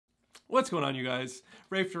What's going on, you guys?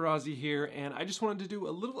 Raif Derrazi here, and I just wanted to do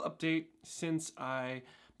a little update since I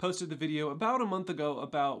posted the video about a month ago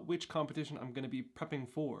about which competition I'm going to be prepping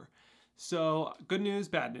for. So, good news,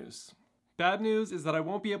 bad news. Bad news is that I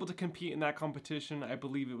won't be able to compete in that competition. I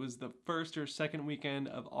believe it was the first or second weekend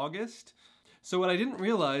of August. So what I didn't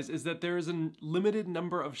realize is that there is a limited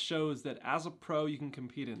number of shows that as a pro you can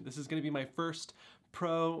compete in. This is going to be my first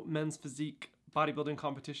pro men's physique bodybuilding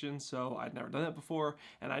competition, so I'd never done that before,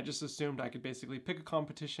 and I just assumed I could basically pick a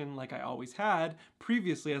competition like I always had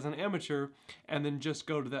previously as an amateur, and then just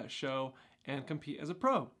go to that show and compete as a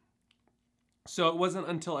pro. So it wasn't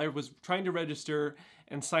until I was trying to register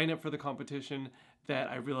and sign up for the competition that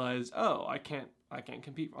I realized, oh, I can't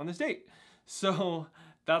compete on this date. So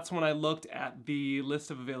that's when I looked at the list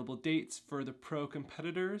of available dates for the pro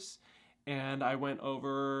competitors. And I went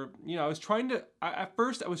over, I was trying to, at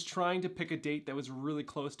first I was trying to pick a date that was really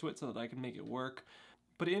close to it so that I could make it work.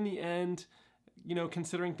 But in the end,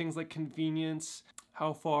 considering things like convenience,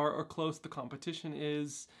 how far or close the competition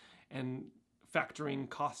is, and factoring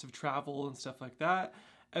cost of travel and stuff like that,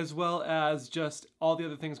 as well as just all the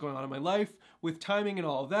other things going on in my life with timing and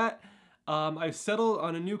all of that, I've settled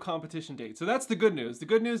on a new competition date. So that's the good news. The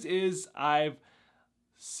good news is I've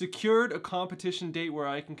secured a competition date where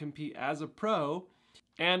I can compete as a pro,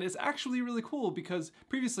 and it's actually really cool because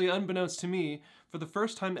previously, unbeknownst to me, for the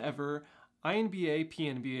first time ever, INBA,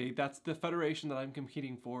 PNBA, that's the federation that I'm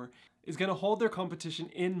competing for, is going to hold their competition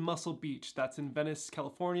in Muscle Beach. That's in Venice,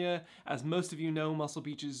 California. As most of you know, Muscle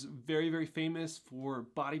Beach is very, very famous for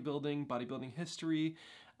bodybuilding history.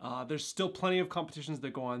 There's still plenty of competitions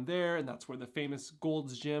that go on there, and that's where the famous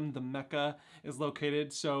Gold's Gym, the Mecca, is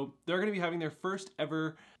located. So they're going to be having their first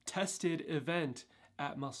ever tested event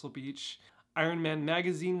at Muscle Beach. Ironman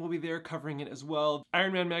Magazine will be there covering it as well.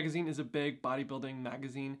 Ironman Magazine is a big bodybuilding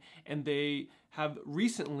magazine, and they have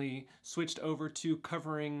recently switched over to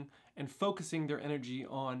covering and focusing their energy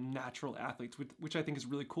on natural athletes, which I think is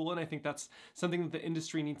really cool, and I think that's something that the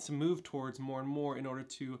industry needs to move towards more and more in order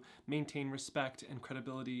to maintain respect and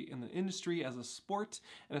credibility in the industry as a sport,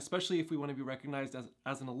 and especially if we want to be recognized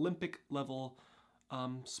as an Olympic level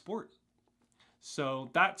sport. So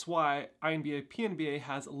that's why INBA PNBA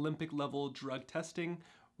has Olympic level drug testing.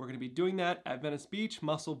 We're going to be doing that at Venice Beach,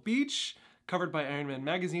 Muscle Beach, covered by Ironman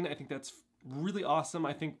Magazine. I think that's really awesome.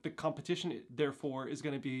 I think the competition, therefore, is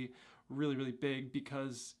going to be really, really big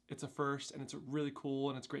because it's a first and it's really cool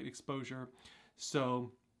and it's great exposure.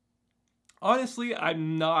 So honestly, it's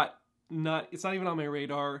not even on my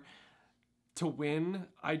radar to win.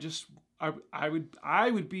 I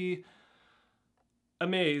would be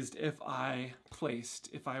amazed if I placed.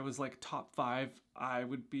 If I was like top 5, I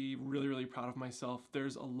would be really, really proud of myself.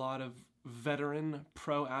 There's a lot of veteran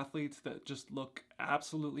pro athletes that just look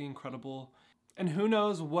absolutely incredible. And who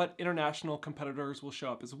knows what international competitors will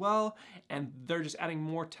show up as well. And they're just adding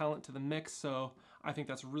more talent to the mix. So I think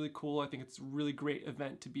that's really cool. I think it's a really great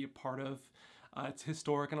event to be a part of. It's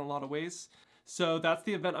historic in a lot of ways. So that's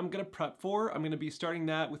the event I'm going to prep for. I'm going to be starting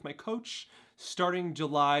that with my coach starting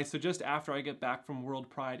July, so just after I get back from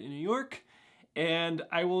World Pride in New York. And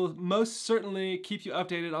I will most certainly keep you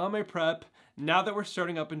updated on my prep now that we're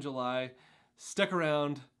starting up in July. Stick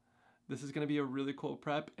around. This is going to be a really cool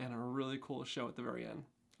prep and a really cool show at the very end.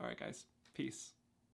 All right, guys. Peace.